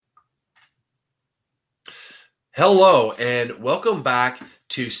Hello, and welcome back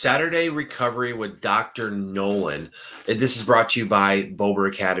to Saturday Recovery with Dr. Nolan. And this is brought to you by Bober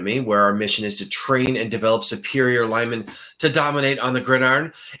Academy, where our mission is to train and develop superior linemen to dominate on the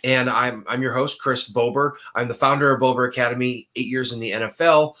gridiron. And I'm your host, Chris Bober. I'm the founder of Bober Academy, 8 years in the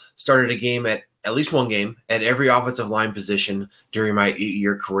NFL, started a game at least one game at every offensive line position during my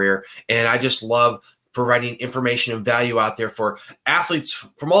 8-year career. And I just love providing information and value out there for athletes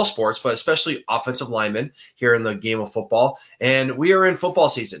from all sports, but especially offensive linemen here in the game of football. And we are in football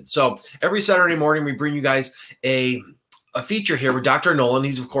season. So every Saturday morning, we bring you guys a feature here with Dr. Nolan.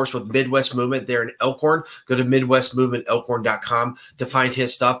 He's, of course, with Midwest Movement there in Elkhorn. Go to MidwestMovementElkhorn.com to find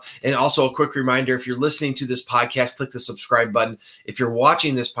his stuff. And also a quick reminder, if you're listening to this podcast, click the subscribe button. If you're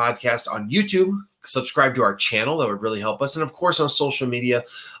watching this podcast on YouTube, subscribe to our channel. That would really help us. And of course, on social media,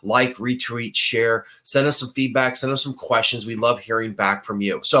 like, retweet, share, send us some feedback, send us some questions. We love hearing back from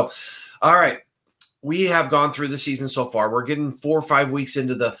you. So, all right. We have gone through the season so far. We're getting 4 or 5 weeks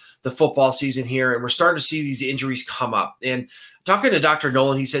into the football season here, and we're starting to see these injuries come up. And talking to Dr.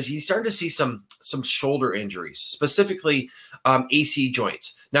 Nolan, he says he's starting to see some shoulder injuries, specifically AC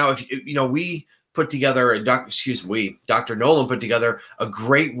joints. Now, if you know, we put together Dr. Nolan put together a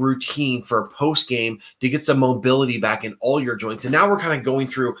great routine for a post game to get some mobility back in all your joints. And now we're kind of going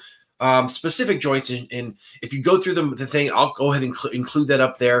through specific joints. And if you go through the thing, I'll go ahead and include that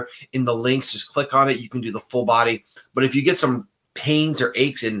up there in the links. Just click on it. You can do the full body. But if you get some pains or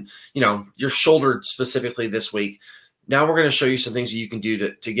aches in, your shoulder specifically this week, now we're going to show you some things that you can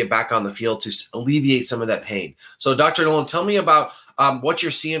do to get back on the field to alleviate some of that pain. So Dr. Nolan, tell me about what you're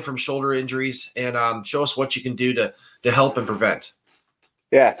seeing from shoulder injuries and show us what you can do to help and prevent.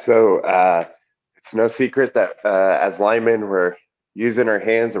 Yeah, so it's no secret that as linemen, we're using our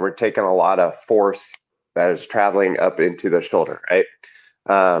hands and we're taking a lot of force that is traveling up into the shoulder, right?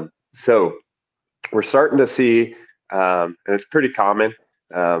 So we're starting to see, and it's pretty common.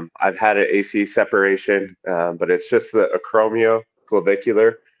 I've had an AC separation, but it's just the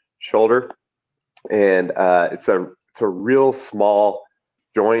acromioclavicular shoulder, and it's a real small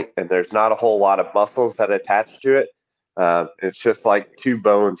joint, and there's not a whole lot of muscles that attach to it. It's just like two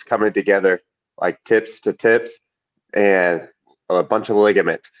bones coming together, like tips to tips, and a bunch of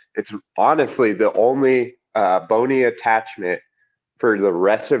ligaments. It's honestly the only bony attachment for the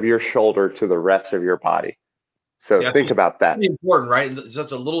rest of your shoulder to the rest of your body. So think about that. It's important, right? It's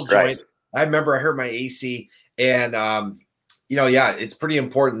just a little joint. Right. I remember I hurt my AC, and it's pretty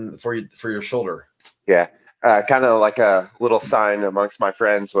important for your shoulder. Yeah, kind of like a little sign amongst my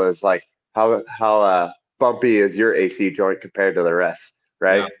friends was like, how bumpy is your AC joint compared to the rest,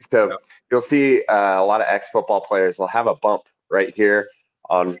 right? Yeah. So you'll see a lot of ex-football players will have a bump right here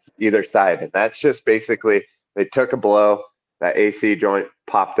on either side, and that's just basically they took a blow, that AC joint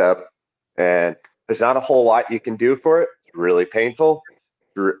popped up, and there's not a whole lot you can do for it. It's really painful.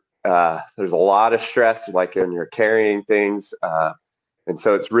 There's a lot of stress, like when you're carrying things, and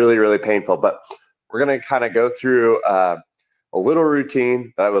so it's really, really painful. But we're going to kind of go through a little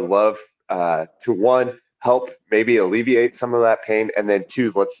routine that I would love to, one, help maybe alleviate some of that pain, and then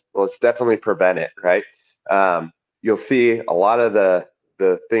two, let's definitely prevent it, right? You'll see a lot of the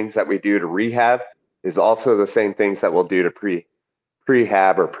things that we do to rehab is also the same things that we'll do to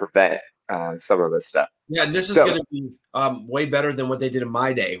prehab or prevent some of this stuff. Yeah, and this is going to be way better than what they did in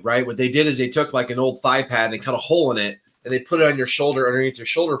my day, right? What they did is they took like an old thigh pad and cut a hole in it, and they put it on your shoulder underneath your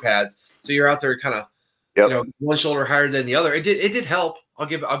shoulder pads. So you're out there kind of, one shoulder higher than the other. It did help. I'll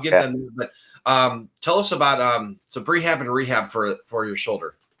give them. But tell us about some prehab and rehab for your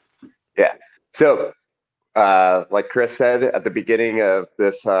shoulder. Yeah. So like Chris said at the beginning of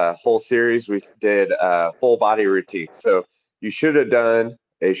this whole series, we did a full body routine. So you should have done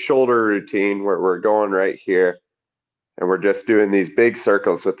a shoulder routine where we're going right here and we're just doing these big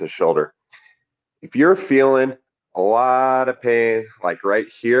circles with the shoulder. If you're feeling a lot of pain, like right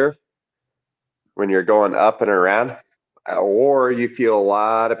here, when you're going up and around, or you feel a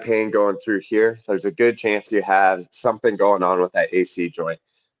lot of pain going through here, there's a good chance you have something going on with that AC joint.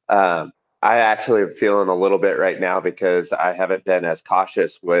 I actually am feeling a little bit right now because I haven't been as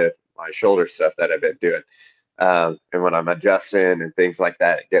cautious with my shoulder stuff that I've been doing. And when I'm adjusting and things like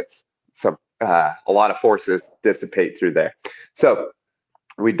that, it gets a lot of forces dissipate through there. So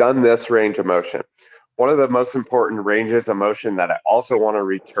we've done this range of motion. One of the most important ranges of motion that I also want to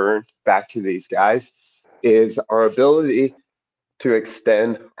return back to these guys is our ability to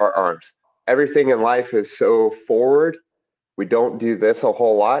extend our arms. Everything in life is so forward. We don't do this a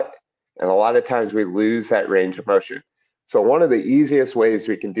whole lot. And a lot of times we lose that range of motion. So one of the easiest ways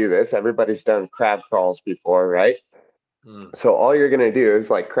we can do this, everybody's done crab crawls before, right? So all you're going to do is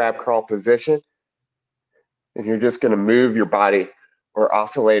like crab crawl position, and you're just going to move your body or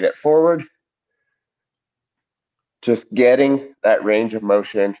oscillate it forward, just getting that range of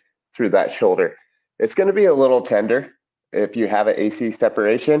motion through that shoulder. It's going to be a little tender if you have an AC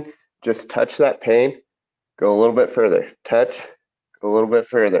separation. Just touch that pain, go a little bit further, touch, go a little bit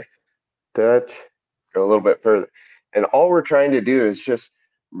further, touch, go a little bit further. And all we're trying to do is just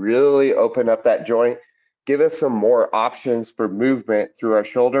really open up that joint, give us some more options for movement through our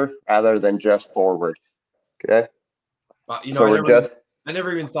shoulder rather than just forward. Okay. So I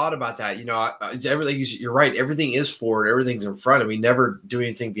never even thought about that. It's everything. You're right. Everything is forward. Everything's in front, and we never do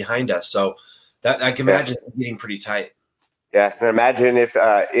anything behind us. So that I can imagine getting pretty tight. Yeah, and imagine if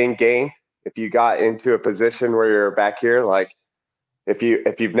in game, if you got into a position where you're back here, like if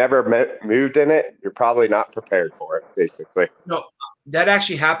you've never moved in it, you're probably not prepared for it. Basically, no, that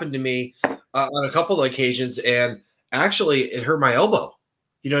actually happened to me on a couple of occasions, and actually it hurt my elbow.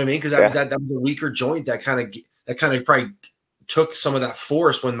 You know what I mean? Because that was a weaker joint that kind of probably took some of that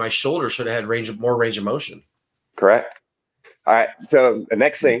force when my shoulder should have had more range of motion. Correct. All right. So the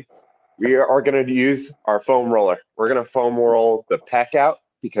next thing, we are going to use our foam roller. We're going to foam roll the pec out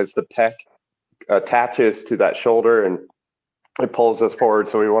because the pec attaches to that shoulder and it pulls us forward.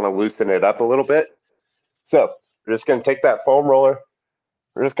 So we want to loosen it up a little bit. So we're just going to take that foam roller.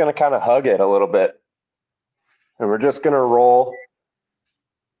 We're just going to kind of hug it a little bit. And we're just going to roll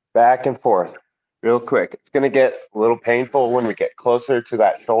back and forth real quick. It's going to get a little painful when we get closer to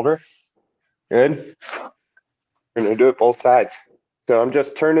that shoulder. Good. We're going to do it both sides. So I'm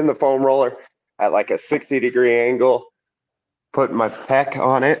just turning the foam roller at like a 60-degree angle, putting my pec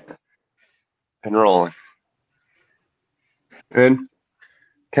on it, and rolling. Good.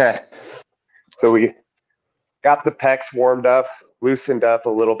 Okay. So we got the pecs warmed up, loosened up a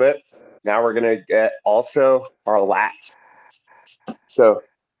little bit. Now we're going to get also our lats. So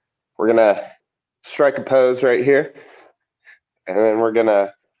we're going to strike a pose right here, and then we're going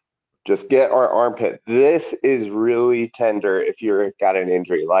to just get our armpit. This is really tender if you've got an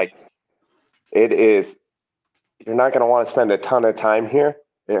injury. Like it is, you're not going to want to spend a ton of time here.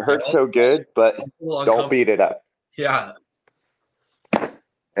 It hurts so good, but don't beat it up. Yeah. And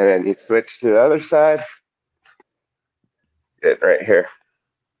then you switch to the other side. Get right here.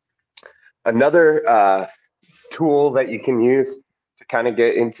 Another tool that you can use to kind of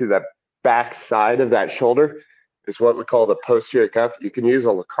get into the back side of that shoulder is what we call the posterior cuff. You can use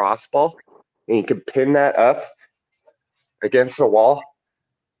a lacrosse ball and you can pin that up against the wall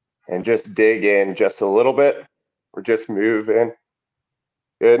and just dig in just a little bit or just move in.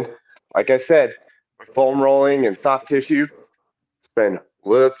 Good. Like I said, with foam rolling and soft tissue, spend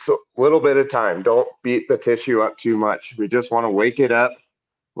little bit of time. Don't beat the tissue up too much. We just want to wake it up,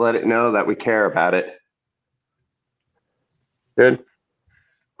 let it know that we care about it. Good.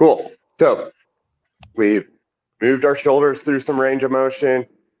 Cool. So we've moved our shoulders through some range of motion.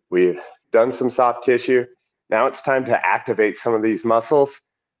 We've done some soft tissue. Now it's time to activate some of these muscles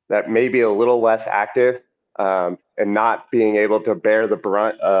that may be a little less active and not being able to bear the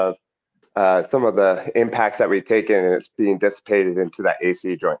brunt of some of the impacts that we've taken, and it's being dissipated into that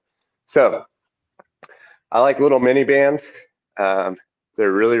AC joint. So I like little mini bands. They're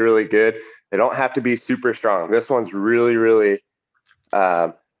really, really good. They don't have to be super strong. This one's really, really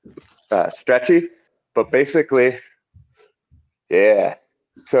stretchy, but basically, yeah.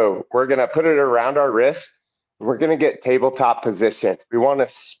 So we're going to put it around our wrist. We're going to get tabletop position. We want to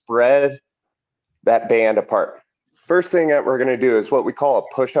spread that band apart. First thing that we're going to do is what we call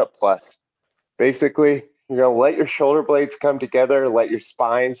a push-up plus. Basically, you're going to let your shoulder blades come together, let your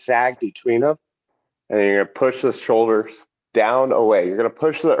spine sag between them, and you're going to push the shoulders down away. You're going to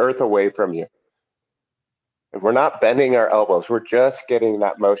push the earth away from you. And we're not bending our elbows. We're just getting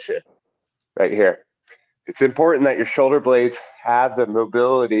that motion right here. It's important that your shoulder blades have the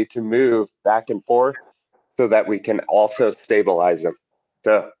mobility to move back and forth so that we can also stabilize them.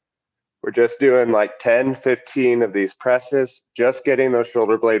 So we're just doing like 10, 15 of these presses, just getting those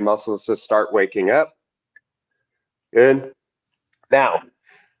shoulder blade muscles to start waking up. Good. Now,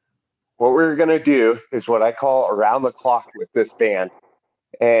 what we're going to do is what I call around the clock with this band.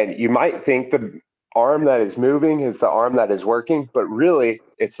 And you might think the arm that is moving is the arm that is working, but really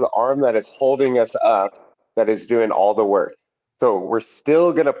it's the arm that is holding us up that is doing all the work. So we're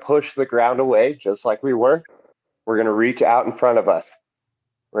still going to push the ground away just like we were. We're going to reach out in front of us.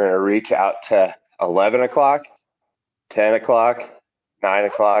 We're going to reach out to 11 o'clock, 10 o'clock, 9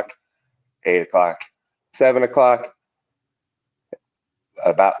 o'clock, 8 o'clock, 7 o'clock,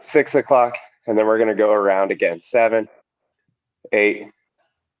 about 6 o'clock, and then we're going to go around again. 7, 8,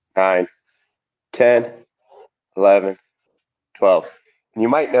 9, 10, 11, 12. And you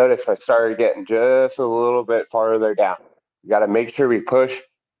might notice I started getting just a little bit farther down. You got to make sure we push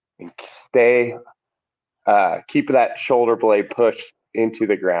and stay, keep that shoulder blade pushed into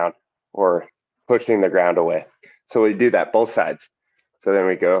the ground or pushing the ground away. So we do that both sides. So then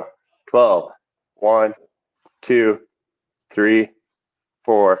we go 12, 1, 2, 3,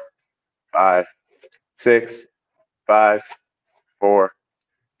 4, 5, 6, 5, 4,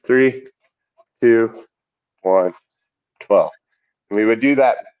 3, 2, 1, 12. And we would do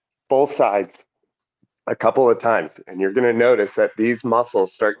that both sides a couple of times. And you're going to notice that these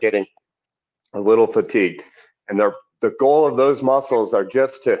muscles start getting a little fatigued. And the goal of those muscles are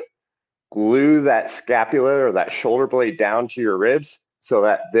just to glue that scapula or that shoulder blade down to your ribs so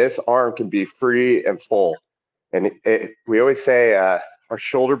that this arm can be free and full. And we always say our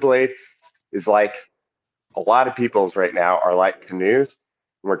shoulder blade is like a lot of people's right now are like canoes.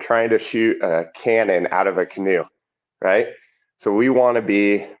 And we're trying to shoot a cannon out of a canoe, right? So we want to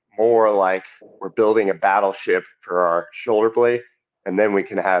be more like we're building a battleship for our shoulder blade, and then we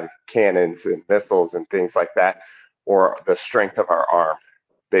can have cannons and missiles and things like that, or the strength of our arm,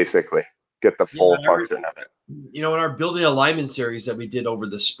 basically, get the full function of it. In our building alignment series that we did over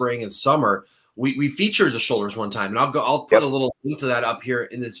the spring and summer, we featured the shoulders one time, and I'll put a little link to that up here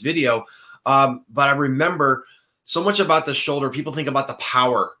in this video. But I remember so much about the shoulder. People think about the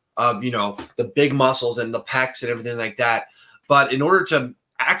power of the big muscles and the pecs and everything like that. But in order to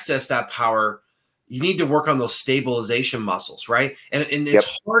access that power, you need to work on those stabilization muscles, right? And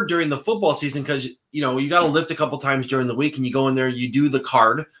it's hard during the football season because you got to lift a couple times during the week, and you go in there, you do the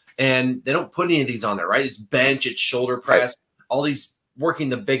card, and they don't put any of these on there, right? It's bench, it's shoulder press, all these working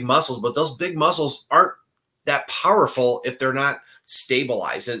the big muscles, but those big muscles aren't that powerful if they're not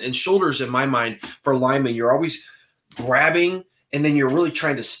stabilized. And shoulders, in my mind, for linemen, you're always grabbing and then you're really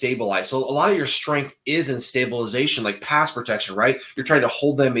trying to stabilize. So a lot of your strength is in stabilization, like pass protection, right? You're trying to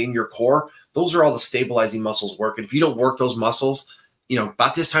hold them in your core. Those are all the stabilizing muscles work. And if you don't work those muscles,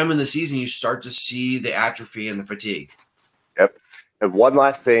 about this time in the season, you start to see the atrophy and the fatigue. Yep. And one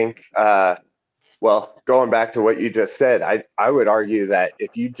last thing, going back to what you just said, I would argue that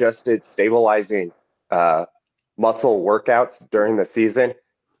if you just did stabilizing muscle workouts during the season,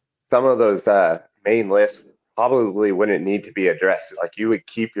 some of those main lists probably wouldn't need to be addressed. Like you would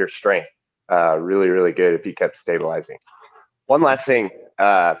keep your strength really, really good if you kept stabilizing. One last thing,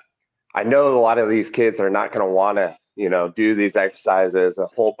 I know a lot of these kids are not going to want to, do these exercises a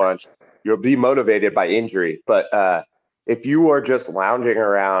whole bunch. You'll be motivated by injury, but if you are just lounging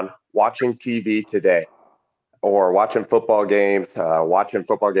around watching TV today or watching football games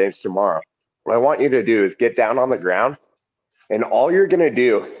tomorrow, what I want you to do is get down on the ground, and all you're going to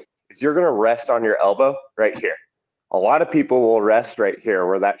do is you're going to rest on your elbow right here. A lot of people will rest right here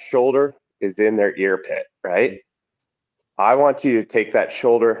where that shoulder is in their ear pit, right? I want you to take that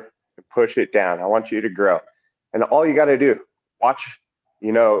shoulder and push it down. I want you to grow. And all you got to do, watch,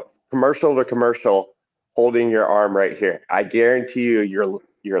 commercial to commercial, holding your arm right here. I guarantee you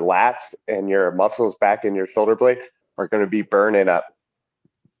your lats and your muscles back in your shoulder blade are going to be burning up.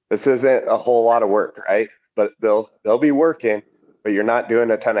 This isn't a whole lot of work, right? But they'll be working, but you're not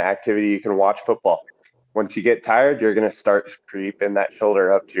doing a ton of activity. You can watch football. Once you get tired, you're going to start creeping that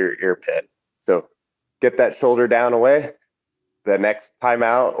shoulder up to your ear pit. So get that shoulder down away. The next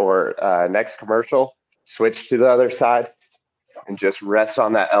timeout or next commercial, switch to the other side and just rest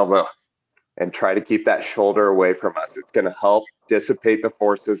on that elbow and try to keep that shoulder away from us. It's going to help dissipate the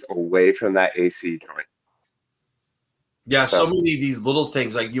forces away from that AC joint. Yeah, so many of these little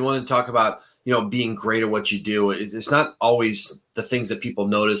things, like you want to talk about, being great at what you do. It's not always the things that people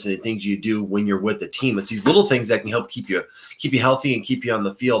notice and the things you do when you're with the team. It's these little things that can help keep you healthy and keep you on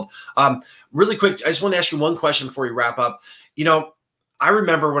the field. Really quick, I just want to ask you one question before we wrap up. I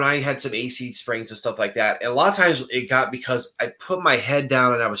remember when I had some AC sprains and stuff like that, and a lot of times it got because I put my head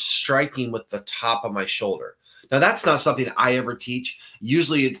down and I was striking with the top of my shoulder. Now, that's not something I ever teach.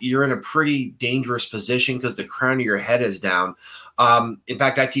 Usually, you're in a pretty dangerous position because the crown of your head is down. In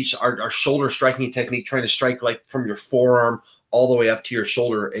fact, I teach our shoulder striking technique, trying to strike like from your forearm all the way up to your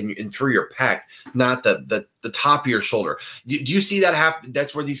shoulder and through your pec, not the top of your shoulder. Do you see that happen?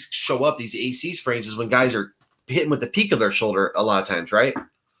 That's where these show up, these AC sprains, is when guys are hitting with the peak of their shoulder a lot of times, right?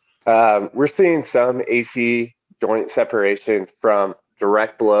 We're seeing some AC joint separations from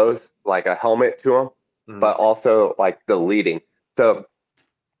direct blows, like a helmet to them, but also like the leading. So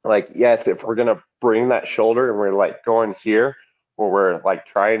like, yes, if we're going to bring that shoulder and we're like going here where we're like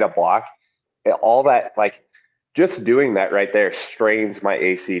trying to block, all that, like just doing that right there strains my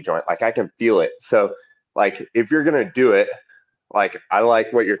AC joint. Like I can feel it. So like if you're going to do it, like I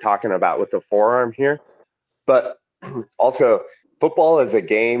like what you're talking about with the forearm here, but also football is a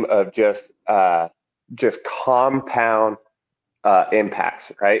game of just compound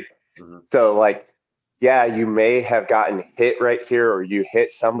impacts, right? Mm-hmm. So like, yeah, you may have gotten hit right here, or you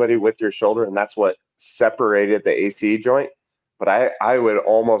hit somebody with your shoulder, and that's what separated the AC joint. But I would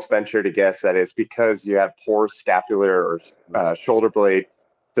almost venture to guess that it's because you have poor scapular or shoulder blade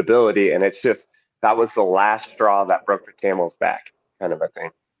stability, and it's just that was the last straw that broke the camel's back, kind of a thing.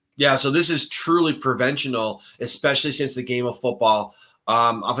 Yeah, so this is truly preventional, especially since the game of football,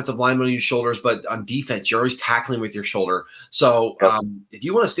 offensive linemen use shoulders, but on defense, you're always tackling with your shoulder. So Yep. if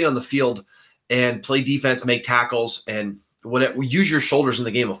you want to stay on the field and play defense, make tackles, and whatever, use your shoulders in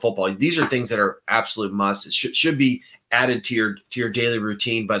the game of football. These are things that are absolute must. It should be added to your daily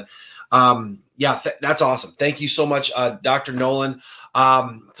routine. But yeah, that's awesome. Thank you so much, Dr. Nolan.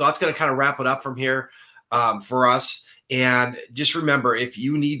 So that's going to kind of wrap it up from here for us. And just remember, if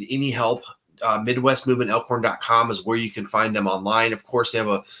you need any help, MidwestMovementElkhorn.com is where you can find them online. Of course, they have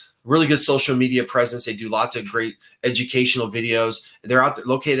a really good social media presence. They do lots of great educational videos. They're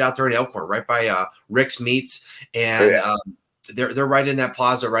located out there in Elkhorn, right by Rick's Meats, and they're right in that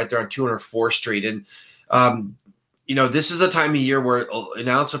plaza right there on 204th Street. And this is a time of year where an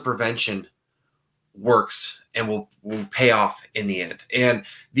ounce of prevention works and will pay off in the end. And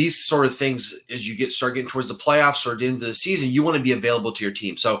these sort of things, as you start getting towards the playoffs or the end of the season, you want to be available to your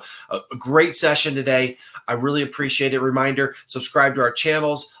team. So a great session today. I really appreciate it. Reminder, subscribe to our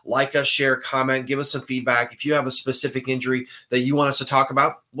channels, like us, share, comment, give us some feedback. If you have a specific injury that you want us to talk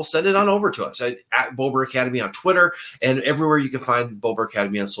about, we'll send it on over to us at Bober Academy on Twitter and everywhere you can find Bober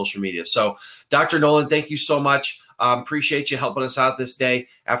Academy on social media. So Dr. Nolan, thank you so much. Appreciate you helping us out this day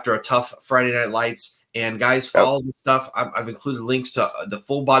after a tough Friday Night Lights. And guys, follow the stuff. I've included links to the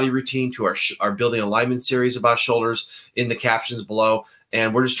full body routine, to our building alignment series about shoulders in the captions below.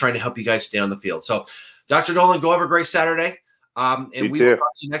 And we're just trying to help you guys stay on the field. So Dr. Nolan, go have a great Saturday. And we will talk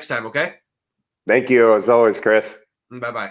to you next time. Okay. Thank you as always, Chris. Bye-bye.